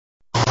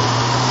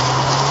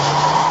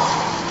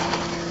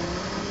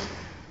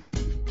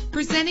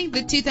Presenting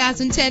the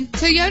 2010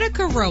 Toyota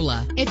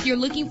Corolla. If you're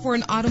looking for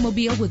an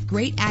automobile with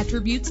great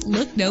attributes,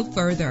 look no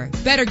further.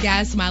 Better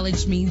gas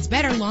mileage means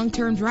better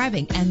long-term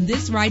driving, and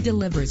this ride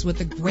delivers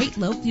with a great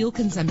low fuel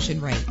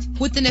consumption rate.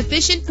 With an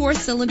efficient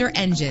 4-cylinder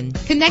engine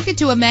connected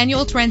to a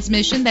manual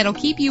transmission that'll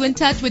keep you in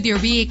touch with your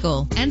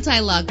vehicle.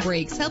 Anti-lock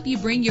brakes help you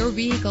bring your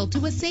vehicle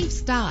to a safe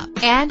stop.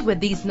 And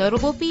with these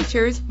notable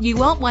features, you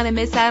won't want to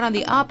miss out on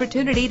the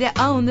opportunity to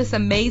own this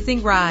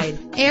amazing ride.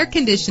 Air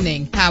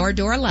conditioning, power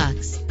door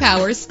locks,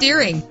 power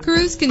steering,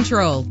 cruise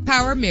control,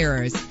 power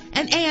mirrors,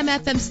 an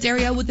AM/FM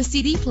stereo with a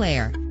CD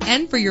player.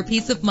 And for your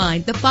peace of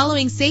mind, the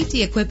following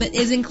safety equipment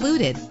is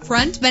included: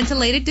 front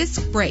ventilated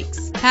disc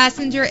brakes,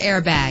 passenger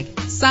airbag,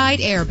 side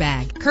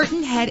airbag,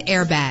 curtain head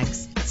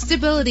airbags,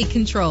 stability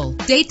control,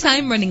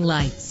 daytime running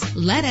lights.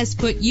 Let us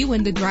put you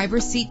in the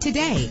driver's seat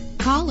today.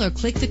 Call or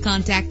click to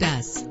contact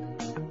us.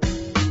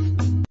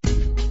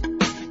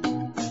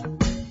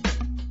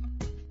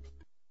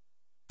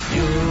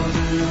 You'll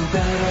do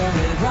better.